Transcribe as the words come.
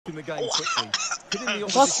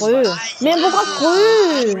Pourquoi cru? Mais pourquoi cru?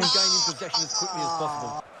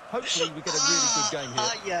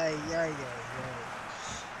 Aïe, aïe, aïe, aïe.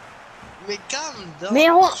 Mais calme, donc. Mais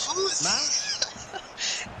on...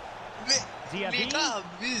 mais gars,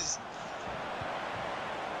 abuse.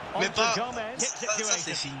 Mais pas... Ça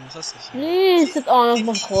c'est fini, ça c'est fini. Oui, c'est... Oh non, je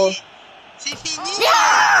mange trop. C'est fini.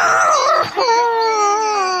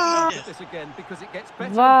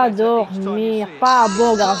 Va dormir. Pas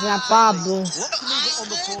bon, gardien, pas bon.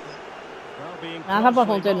 Ah, ça pas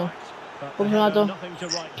compter, non. Faut que je m'attends.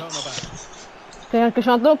 Que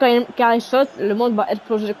j'entends quand il saute, le monde va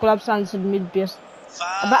exploser, collapser en 7000 pièces.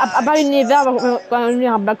 À part l'univers, quand on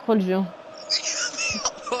un black hole géant.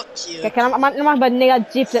 Maintenant, je vais être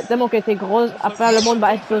négatif, c'est tellement que t'es grosse. Après, le monde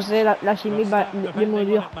va exploser, la chimie va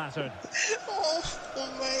démolir.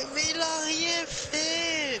 Mais il a rien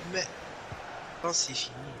fait. Mais... Non, c'est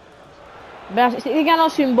fini. Ben, c'est gars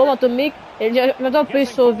lancent une bombe atomique, et maintenant on peut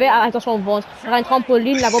sauver en son ventre. Sur un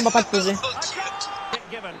trampoline, la bombe va pas te poser.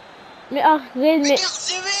 Mais arrête, mais...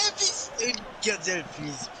 Gardien,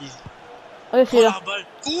 please. Oh, c'est là.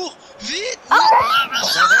 Cours, vite.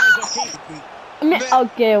 Mais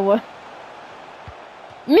ok, ouais.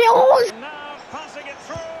 Mais rouge.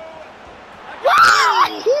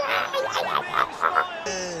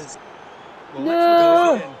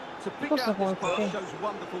 Non. Pourquoi ça rend côté?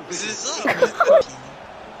 C'est ça.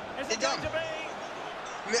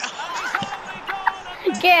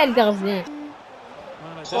 Quel gardien.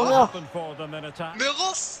 Oh non. Mais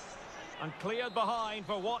Ross.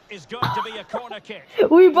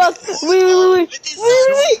 Oui, boss. Oui.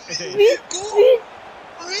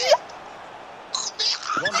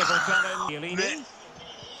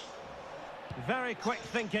 Very quick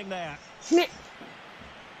thinking there. Mais...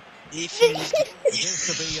 Il finit.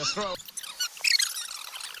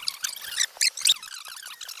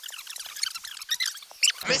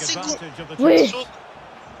 Mais c'est court. Oui.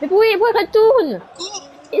 Mais oui, retourne. Cours.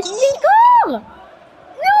 Il score.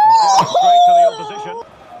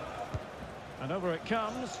 And over it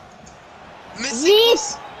comes. Mais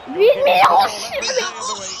Vite, mais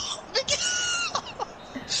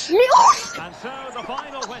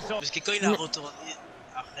parce que quand il a retourné,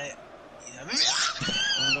 après, il a...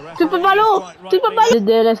 Tu peux pas l'eau. Je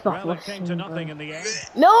délaisse parfois.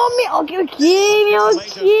 Non, mais ok, mais...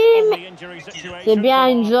 C'est bien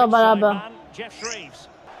une job là-bas.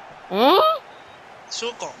 Hein?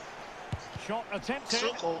 Choquant.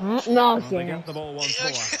 Non, c'est rien.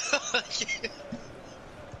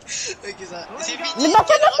 Mais pas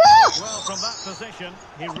ça.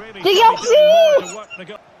 T'es garci.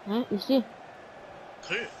 Hein, ici.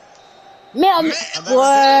 Merde.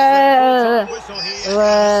 Ouais.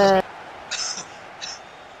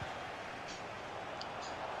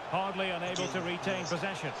 Hardly unable to retain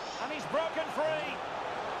possession. And he's broken free.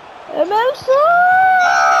 Et même ça.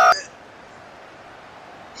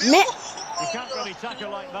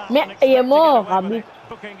 Mais il est mort, Rabbi.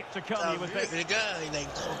 Le gars, il a une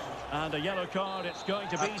trompe. And a yellow card, it's going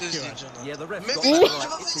to be Stewart. Yeah, the ref got that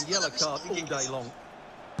right. It's a yellow card all day long.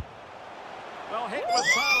 Well, hit with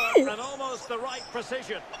power and almost the right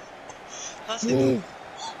precision. Ah, c'est bon.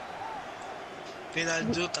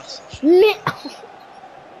 Penalty, garçon. Mais...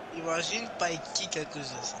 Imagine pas kick à cause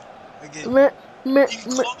de ça. Okay. Mais... Il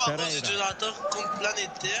croit par contre du donateur contre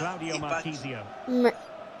planétaire et pas... Mais...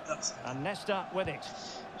 And Nesta with it.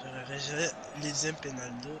 J'aurais les deuxième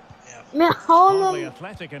penalty et après... Mais oh non.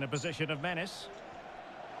 Athletic in a position of menace.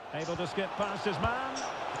 Able to skip past his man.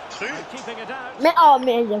 Keeping it out. Mais oh,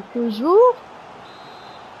 mais il y a toujours...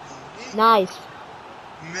 Nice.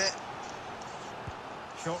 Mais...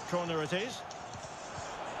 Short corner it is.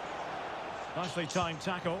 Nicely timed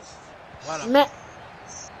tackle. Voilà. Mais...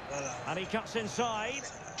 Voilà. And he cuts inside.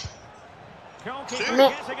 Goalkeeper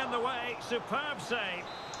Mais... getting in the way. Superb save.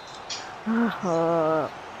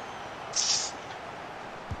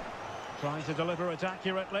 Trying to deliver it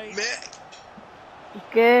accurately. Mais...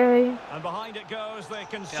 Okay. And behind it goes the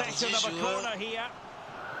concession of a corner here.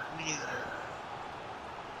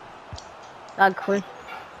 Ah, cool.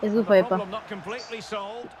 Et vous pouvez pas. Not completely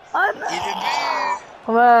solved. Ah, Il est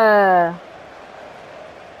bien. ouais.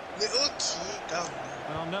 Mais ok, calme.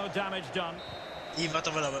 Well, no damage done. Il va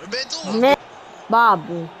tomber là-bas. Mais non. Mais...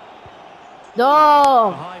 Babou. The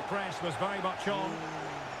Non. high press was very much on.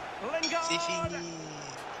 Lingard. C'est fini.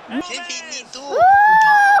 C'est fini tout.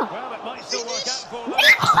 Well, it might still work out for them. Well,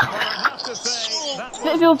 I have to say that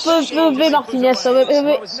Fais Martinez.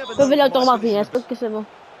 Fais l'auteur Martinez. Parce que c'est bon.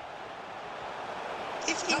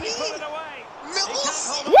 C'est fini.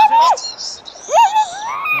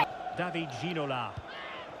 David Ginola.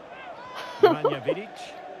 Nemanja Vidic.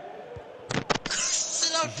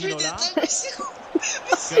 Ginola. mais c'est quoi?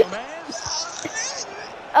 Gomez.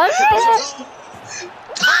 Ah non!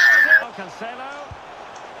 Cancelo.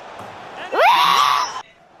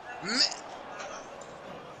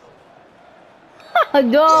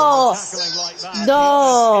 Non! Tackling like that.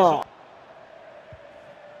 Non!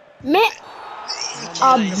 Mais...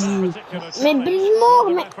 Ah, This but. particular Mais challenge, Blimore,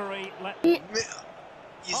 will the mais... referee let- Mais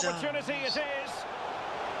ils ont... Opportunity it is.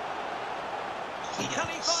 Can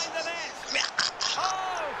he find the net? Oh,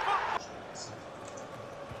 fuck.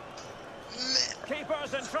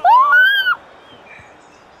 Keeper's in trouble.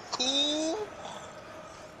 Coup.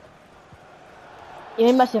 Il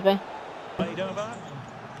est massacré. Played over.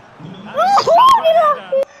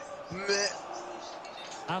 Mais...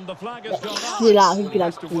 And the flag has gone up. Il a il a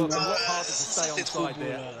Has to pris. work a lot harder to stay C'était trop onside beau,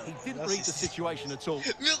 there. là. He didn't Là, read the c'est- situation at all.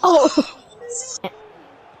 Mais Oh!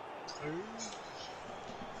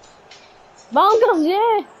 Bah encore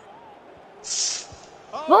bien!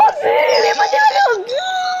 Bon but! Il est pas allé au but!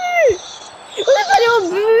 On est pas allé au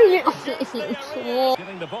but!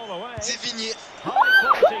 Giving the ball away. c'est fini.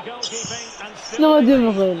 High quality goalkeeping and still Non, in de the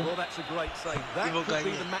lead. vrai. Well, that's a great save. That Ils vont could be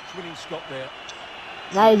gagner. the match-winning stop there.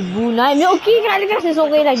 Nice, bout, nice. Mais ok, regarde ses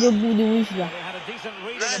oreilles là, de bout de wish là. They had a decent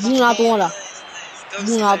reading of Dis that à toi là. Comme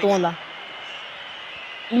Dis ça, à les toi gars. là.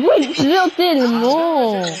 Oui, tu veux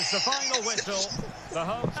tellement. Is the final whistle. The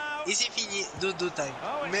home. Et c'est fini. Dodo time.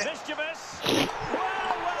 Oh, it's Mais... mischievous. Well, well,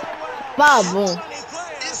 well. Pas bon. So many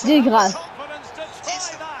players Des grâces. confidence to try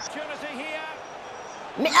that. Opportunity here.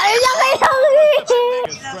 Mais allez, arrête!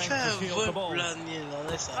 Il a fait un vol plané là,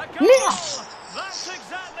 là, ça. A goal. That's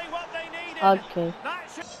exactly what they needed. Ok. That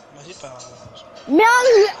should... Moi, j'ai pas... Mais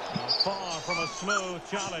arrête! Far from a smooth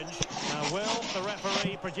challenge. Now, will the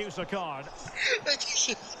referee produce a card? Mais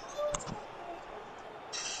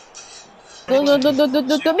It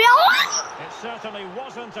certainly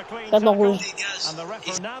wasn't a clean Pardon, tackle. rouge. And the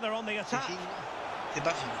referee now they're on the C'est attack. fini. C'est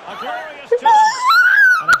pas fini. A glorious chance.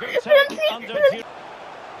 And a good take under due.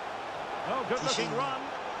 Oh, good looking run.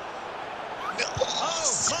 Oh,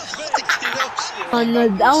 must be. On a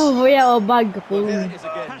envoyé au bas Well, gros. here it is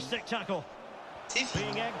again. Fantastic tackle. C'est fini.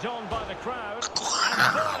 Being egged on by the crowd. And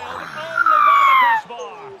foiled only by the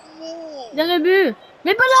crossbar. Dans le but.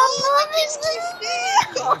 Mais pas là.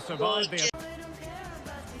 They survived the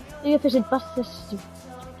Il a fait cette passe. C'est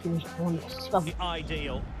pas bon.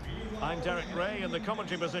 ideal. I'm Derek Ray in the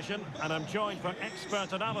commentary position, and I'm joined for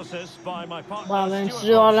expert analysis by my partner Voilà, bien Stuart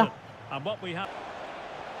sûr, là. Robson. And what we have...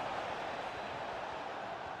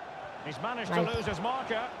 He's managed to Nice. lose his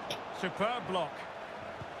marker. Superb block.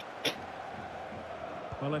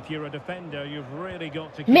 Well, if you're a defender, you've really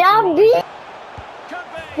got to keep Mais your un eyes- but. Could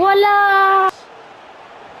be. Voilà.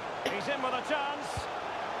 He's in with a chance.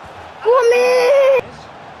 Oh mais.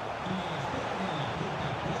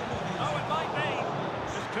 Oh, it might be.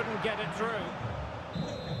 Just couldn't get it through.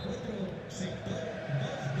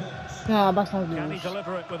 Non, bah ça Can he gauche.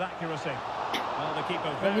 deliver it with accuracy? Well, the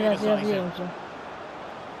keeper Vas-y, very vas-y, vas-y, decisive. vas-y.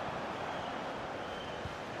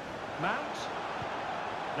 Mount.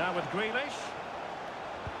 Now with Grealish.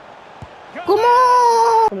 Go-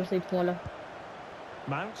 Comment? Le save point là.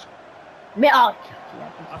 Mount. Mais ah.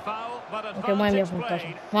 A foul, but Ok, moi bien advantage pour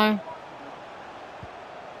played. Ouais.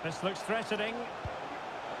 This looks threatening.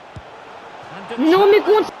 And Non mais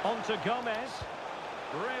contre. on to Gomez.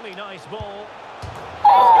 Really nice ball.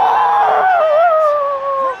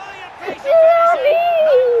 Brilliant piece of finishing.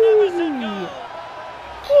 Magnificent goal.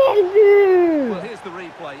 Quel but! Well, here's the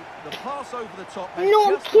replay. The pass over the top. had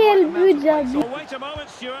Non, just the quel right amount but, of pace Xavi. Oh, wait a moment,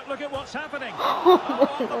 Stuart. Look at what's happening.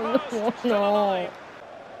 Oh, on the post, still Non. alive.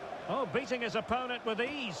 Oh, beating his opponent with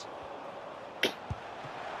ease.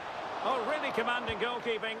 Oh, really commanding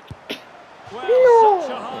goalkeeping. Well, No.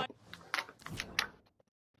 such a high...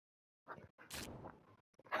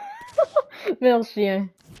 Merci. Hein.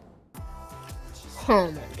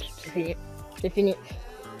 Oh mon Dieu, c'est fini. C'est fini.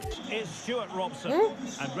 Is Stuart Robson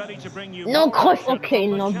and ready to bring you Non, more croche, action ok,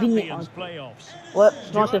 from the non, Champions Vini. playoffs. Ouais,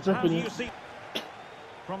 je pense que Stuart, c'est how do fini. you see...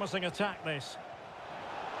 Promising attack this.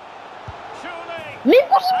 Surely Mais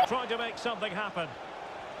pourquoi? trying to make something happen.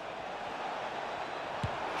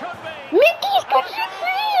 Could be. Mais qu'est-ce que tu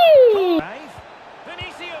fais? Dave.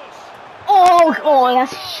 Vinicius. Oh, oh, la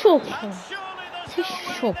chaud. And surely there's C'est no way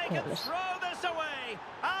chaud, they can Carlos. throw this away.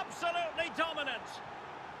 Absolutely dominant.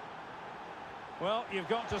 Well, you've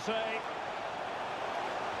got to say...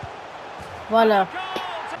 Voilà. Goal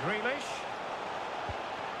to Grealish.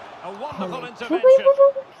 A wonderful Pourquoi intervention. il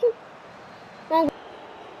faut...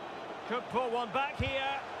 Could pull one back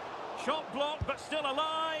here. Shot blocked, but still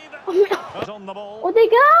alive. But on the ball. Oh, des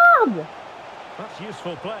gardes! That's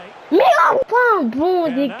useful play. Mais enfin, bon,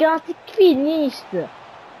 des gars, c'est finiste.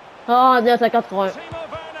 Oh, déjà, 80.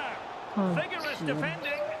 Oh,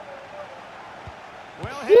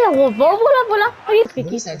 voilà, voilà.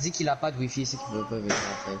 Oui, ça dit qu'il a pas de wifi, c'est qu'il veut pas venir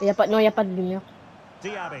en fait. Il y a pas, non, il y a pas de lumière.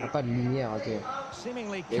 Il a pas de lumière, ok.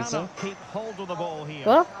 Et ça? Quoi?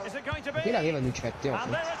 Pourquoi il arrive à nous tracter en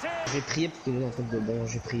fait? J'ai prié pour que nous en fait de bon,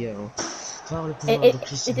 j'ai prié avant. Voir le Et pouvoir de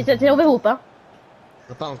Christ. t'es ouvert ou pas?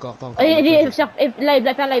 Pas encore, pas encore. Allez, live,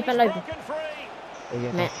 live.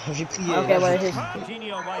 Mais... J'ai prié. Ok, voilà, j'ai...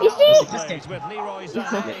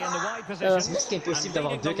 C'est presque impossible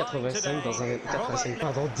d'avoir 2,85 dans un 85.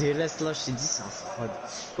 Pardon, délaisse là, je t'ai dit, c'est un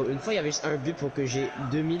fraud. Une fois, il y avait juste un but pour que j'ai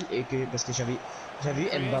 2000 et que, parce que j'avais eu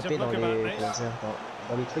Mbappé dans les, comment dire,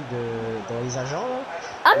 dans les trucs de, dans les agents là.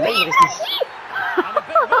 Ah, là, mais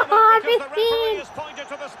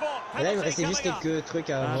il me restait juste quelques trucs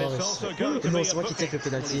à avoir. Non, c'est moi qui tire le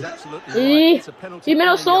penalty. Il met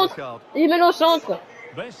au centre.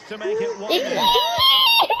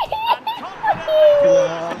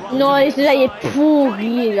 Non, là, il est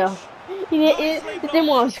pourri, là. C'était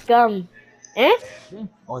moi un scam. Hein?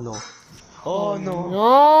 Oh non. Oh non.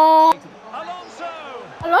 Non.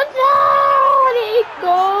 Alonso, il est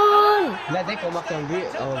con. Là, dès qu'on marque un but,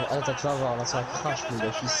 attends, tu vas voir, là, ça crash, mon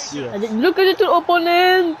gars, je suis sûr. Look at the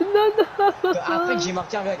opponent. Après que j'ai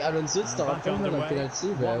marqué avec Alonso, tu t'en rappelles dans le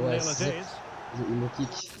penalty? Bah ouais, il me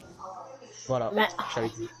kick. Voilà, mais...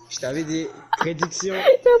 je t'avais des prédictions.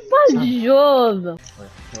 C'est pas le job. Ouais,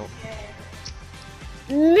 non.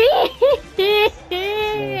 Mais...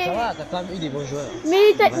 Bon, ça va, t'as quand même eu des bons joueurs.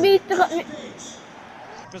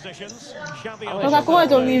 On a quoi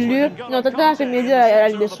dans le milieu? Non, t'as pas fait le milieu à la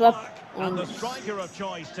ligne de swap. Non!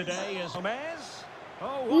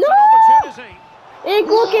 Et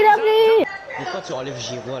go qu'il a pris! Pourquoi tu enlèves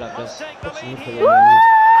Giroud à la place?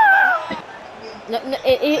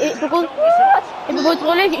 Et pour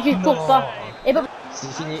contrôler, tu cours pas.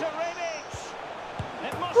 C'est fini.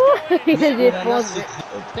 Il a défense.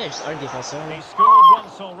 Putain, juste un défenseur.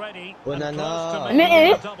 Onana.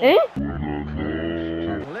 Mais,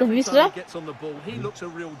 t'as vu ça?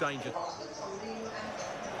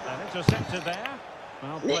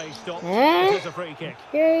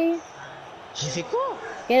 J'ai fait quoi?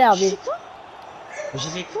 Quel arbitre? J'ai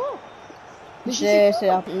fait quoi? C'est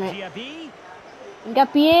l'arbitre.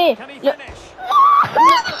 Gapier!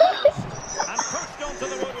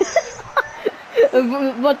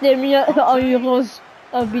 Votre ami en urgence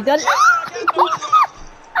hôpital.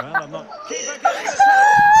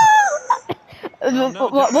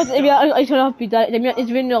 Votre ami est sur l'hôpital. Il a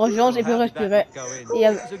une urgence, il peut respirer. Il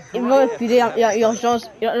va respirer, il y a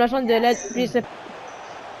urgence. Il a l'urgence de l'aide, puis c'est...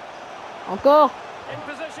 Encore?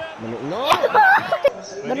 Non!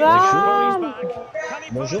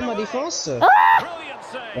 Bonjour ma défense!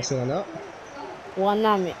 Merci Nana.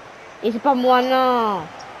 Wana, mais... Et c'est pas Moana!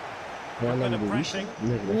 Moana de 8.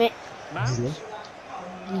 Mais... 19.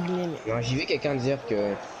 Mais... Non, j'ai vu quelqu'un dire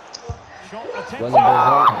que...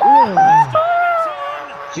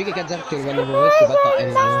 J'ai vu quelqu'un dire que Wana se bat par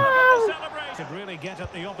M1.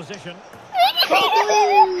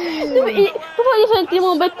 Pourquoi il était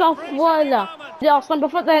mon bête parfois là? Alors,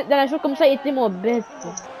 parfois dans la chose comme ça, il était mon bête.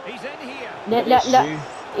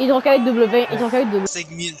 Ils ont qu'avec W, ils ont qu'avec W.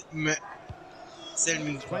 5000, mais. C'est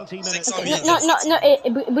le 500 000. Non,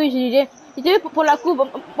 j'ai une idée. Si tu veux pour la coupe,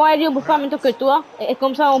 pour aller au faire en même temps que toi, et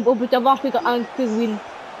comme ça on peut t'avoir un quick win.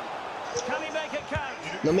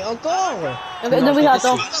 Non mais encore! Non mais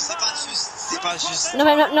attends. C'est pas juste. Non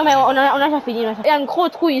mais on a déjà fini. Il y a un gros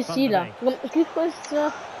trou ici là. Qu'est-ce que c'est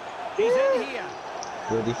ça?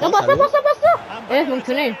 Non, passe ça! Eh,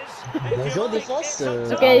 fonctionné. Bonjour défense.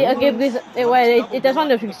 Ok, brise. Ouais, il était en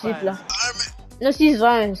de fixif là. Non,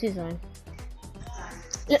 6-20.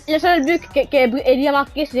 Le seul but qu'Eli a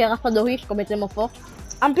marqué, c'est Raspadori, je combien tellement fort.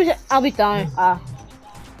 En plus, arbitre, hein. Ah.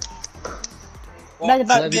 Mais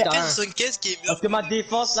personne, qu'est-ce qui est mieux? Parce que ma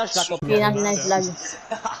défense là, je la comprends. Nice blague.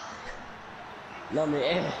 Non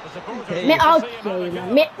mais mais ok,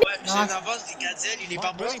 mais j'ai un avance des Gadiel, il est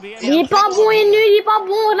pas bon. Il est pas bon et nul, il est pas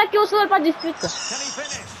bon. Là qui on se pas de foot.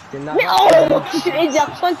 Mais oh, je vais dire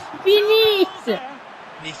son finish. Mais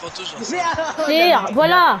il faut toujours. Tire,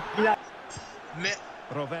 voilà. Mais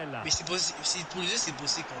c'est possible, c'est pour les yeux, c'est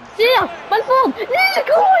possible quand même. Tire, pas le fond.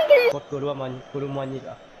 Contre Kolo Moigny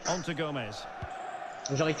là.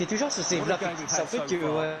 Genre il fait toujours ce save là, ça fait que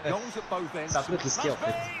ouais, ça peut risquer en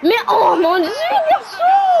fait. Mais oh mon dieu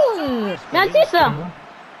garçon. Mais attends ça.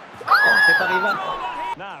 C'est pas rival.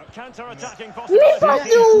 Mais pas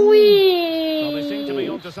de oui.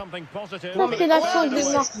 Ça c'est la chance de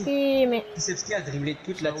marquer mais... C'est ce qui a dribblé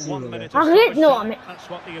toute la team. Arrête non mais...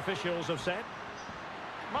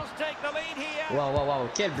 Must take the lead here. Waouh, waouh, waouh,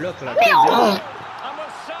 quel bloc là, quel bloc. And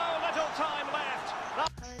with so little time left.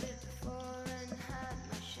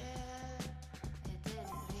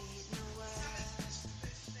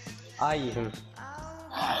 Aïe.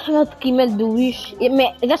 L'autre qui met de wish.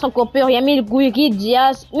 Mais là, son copain, il a mis le Guiri,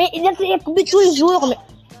 Diaz. Mais il a copié tous les jours. Mais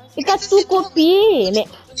il a tout copié. Mais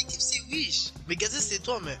L'équipe c'est Wish. Mais Gazé c'est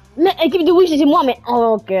toi, mais. mais l'équipe de wish, c'est moi. Mais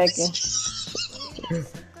oh, ok, ok.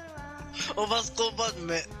 On va se combattre,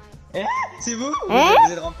 mais. Eh, c'est vous? Hein?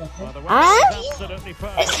 Vous êtes rencontrés? Well, the Hein? weather is absolutely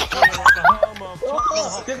perfect here at the home of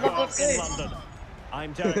Tottenham c'est Hotspur rencontré. in London.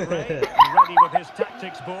 I'm Derek Ray, ready with his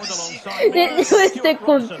tactics board alongside me. C'était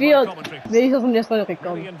confiant. Mais ils sont venus sur le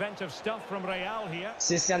record. Really inventive stuff from Real here.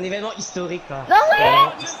 C'est un événement historique là. Non, mais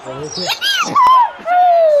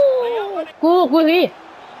cours, Guiri.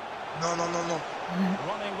 Non, non, non, non.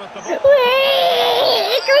 Running with the ball.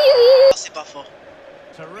 Oui, Guiri. Ah, c'est pas fort.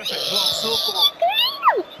 Terrific block. Soko.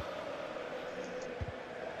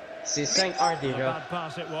 C'est 5-1 déjà. Bad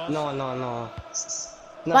pass it was. Non, non, non.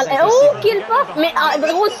 Non, Voilà, c'est oh, impossible. qu'il passe. Mais ah,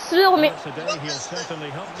 gros sûr, mais. Today he'll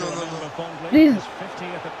certainly help to No, no, no. remember fondly Please. his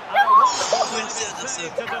 50th. Will say that, Save sir.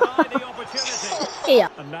 to deny the opportunity. Et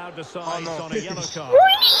And now decides Oh, no. on a yellow card.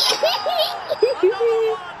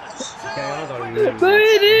 Carrément dans le...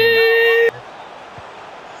 Guiri.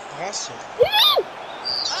 Rançon.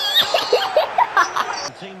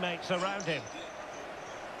 Teammates around him.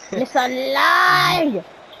 Mais ça lag.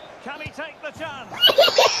 Can he take the chance?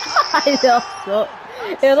 Alors ça.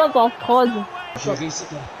 Et là, t'en fraude. J'ai réussi.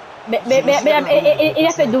 Mais il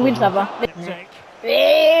a fait 2 wins, ça va. Take.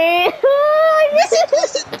 Mais.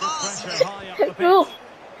 Cette passe. Pressure high up the pitch. Cours.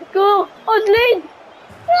 Cours. Haute-ligne.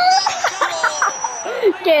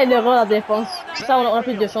 Quelle erreur la défense. Ça, on a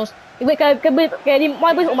plus de chance. Et oui, quand moi,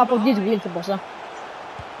 on m'a pas dit 10 wins, c'est pour ça.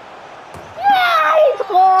 Ah, il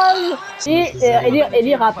troll.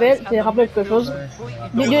 Il rappelle quelque chose.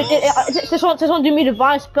 Saison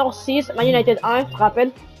 2020, Spurs 6, Man United 1, tu te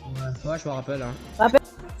rappelles? Ouais, je me rappelle, hein.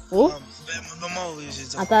 Oh, Ben, maman, oui, j'ai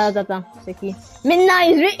dit. attends, c'est qui? Mais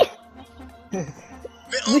nice, lui. Mais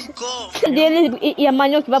encore. Il y a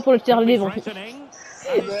Magnon qui va pour le tiers livre. Threatening.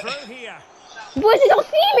 And he's through here. Vous êtes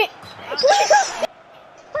sorti, mais.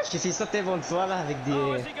 J'ai fait ça tellement de fois là avec des...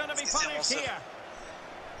 Oh, is he going to be punished here?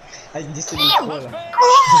 Avec des semi-pro là.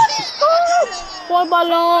 Trois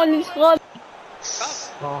ballons, l'Israël.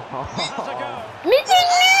 Oh, oh, oh, Has a oh. go. Mais t'es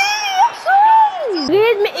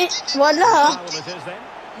nul, mais voilà. Foul it is then.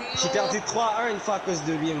 J'ai perdu 3-1 une fois à cause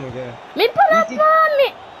de lui, mon gars. Mais pas la Il fin,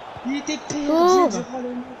 mais. Il était perdu Oh. durant le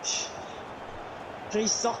match. Genre, il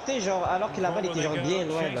sortait genre alors que la balle était genre bien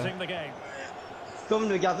loin là. Chasing the game. Comme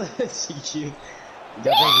le gardien c'est qui. Le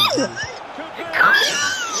gardien il dit.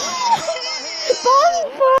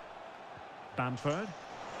 Bamford.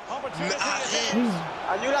 Mais Opportunity. arrête.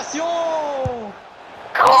 Annulation.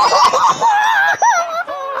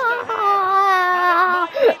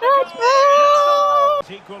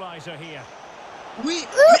 Equalizer here. Oui,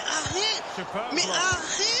 mais arrête. Superb Mais block.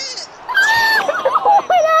 arrête.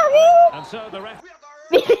 And so the ref.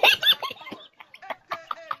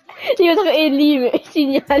 J'ai contre Ellie, mais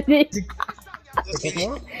signalé. C'est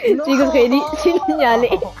quoi? J'ai contre Ellie, signalé.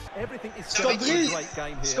 Everything is Comme such a Brice. great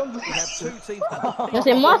game here. Comme We have two teams at the Non,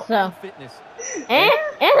 c'est moi ça. fitness. Hein?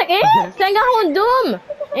 C'est un gars random.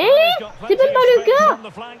 C'est même pas le gars. On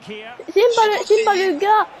the flank here. C'est pas le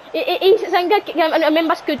gars. Et c'est un gars qui a le même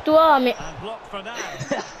base que toi, mais. And blocked for now.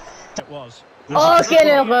 It was. Oh, quelle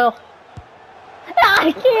erreur! Ah,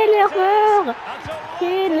 quelle erreur!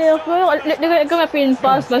 Quelle erreur! Le gars m'a fait une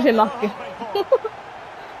passe, moi j'ai marqué.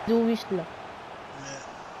 D'où là?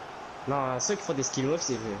 Non, ceux qui font des skill moves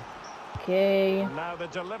c'est vrai. Ok. Now the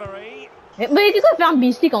delivery. Mais du coup, faire un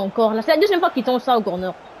bistic encore là. C'est la deuxième fois qu'il tombe ça au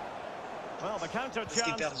corner. Well, the counter qu'il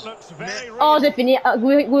chance perd. looks very real. Oh, j'ai fini.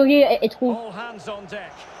 Guiri est trop. All hands on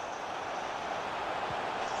deck.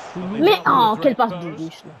 Mais oh, quelle passe de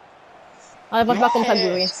bouche là. Ah, passe pas comme ça,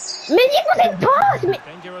 Guiri. Mais dis quoi cette passe? Mais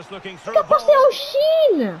Dangerous looking through t'as passé ball. en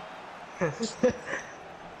Chine!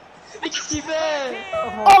 Mais qu'est-ce qu'il fait?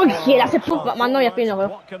 Ok, là c'est pour. Maintenant il a fait une erreur.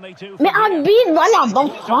 What can they do Mais from un here? bide, voilà, bon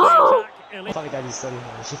frein! Pas avec Alisson.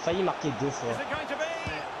 J'ai failli marquer 2 fois.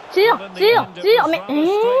 Is it going to be? Tire, mais.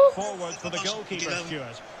 Straightforward for the goalkeeper,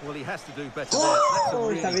 Stuart. Well, he has to do better there. That's a Oh,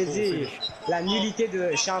 really ça veut poor dire finish. la nullité de...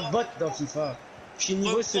 Je suis un bot dans FIFA. Je suis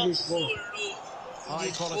niveau semi-pro.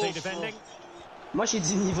 High quality defending. Moi j'ai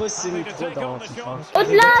du niveau semi-pro dans FIFA.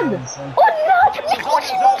 Au-delà! Au-delà! Tu dis quoi,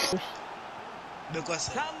 tu dis? De quoi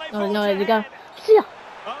ça? Can they Non, force non, it les gars. in? Tire!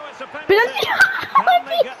 Oh, it's a penalty. Penalty! Can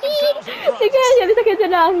they get themselves in front? Les gars, il y a des trucs qui étaient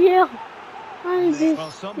là arrière. Ah, Well,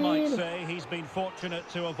 some might imbécile. say he's been fortunate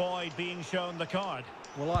to avoid being shown the card.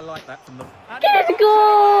 Well, I like that from the. Let's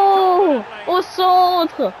go! Au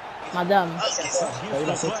centre! Madame. Ah, c'est ça.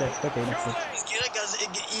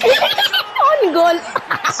 On goal!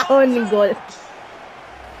 On goal!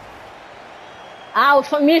 Ah, au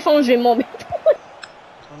fond, 1000 je vais m'en mettre.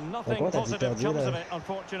 Nothing positive comes of it,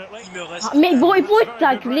 unfortunately. Il me reste. Ah, mais bon, il faut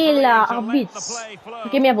tacler là, arbitre.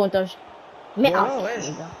 Ok, mais avantage. Mais ah, ouais.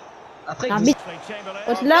 Après, arbitre.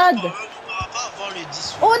 Au-delà. On va pas avoir les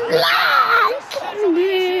 10. Au-delà!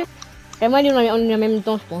 Et moi, on est en même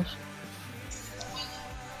temps, je pense.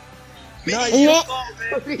 Mais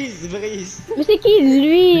Brise. Mais c'est qui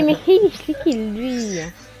lui? Mais c'est qui lui?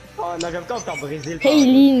 Oh, on a même temps encore brisé le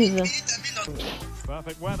Haylins.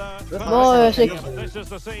 Bon, c'est...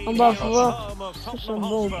 On va voir si c'est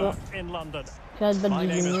bon ou pas. J'ai hâte de battre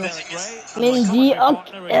du junior. Mendy,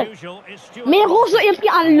 ok. Mais Rose, il a pris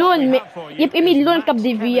un loan, mais... Il a mis le loan cap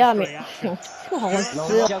des VIA, mais... Non,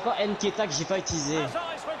 j'ai encore Nketa que j'ai pas utilisé.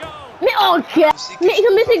 mais ok.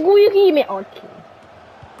 Mais c'est Gouiri, mais ok.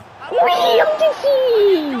 Oui, un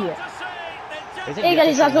petit.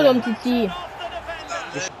 Égalisation d'un petit.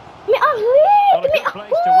 Mais arrête! Mais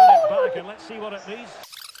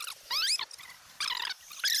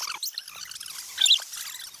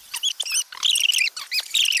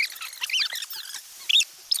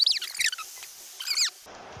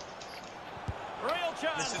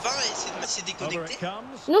Mais c'est pareil, c'est déconnecté.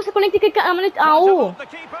 non, c'est connecté quelqu'un à la manette en haut.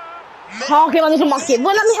 Ah, ok, maintenant j'ai marqué.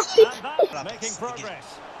 Voilà, merci.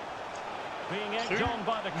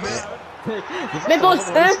 Mais bon,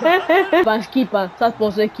 bah, skip, hein. Ça,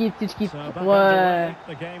 pour ce skip, tu skip. Ouais.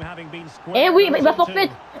 Eh oui, il va forfait.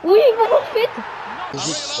 Oui, il va forfait.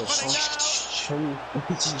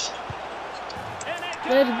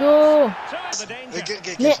 Let's go.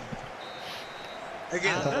 Mais...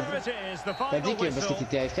 T'as dit que parce que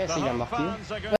t'étais AFK, il a marqué.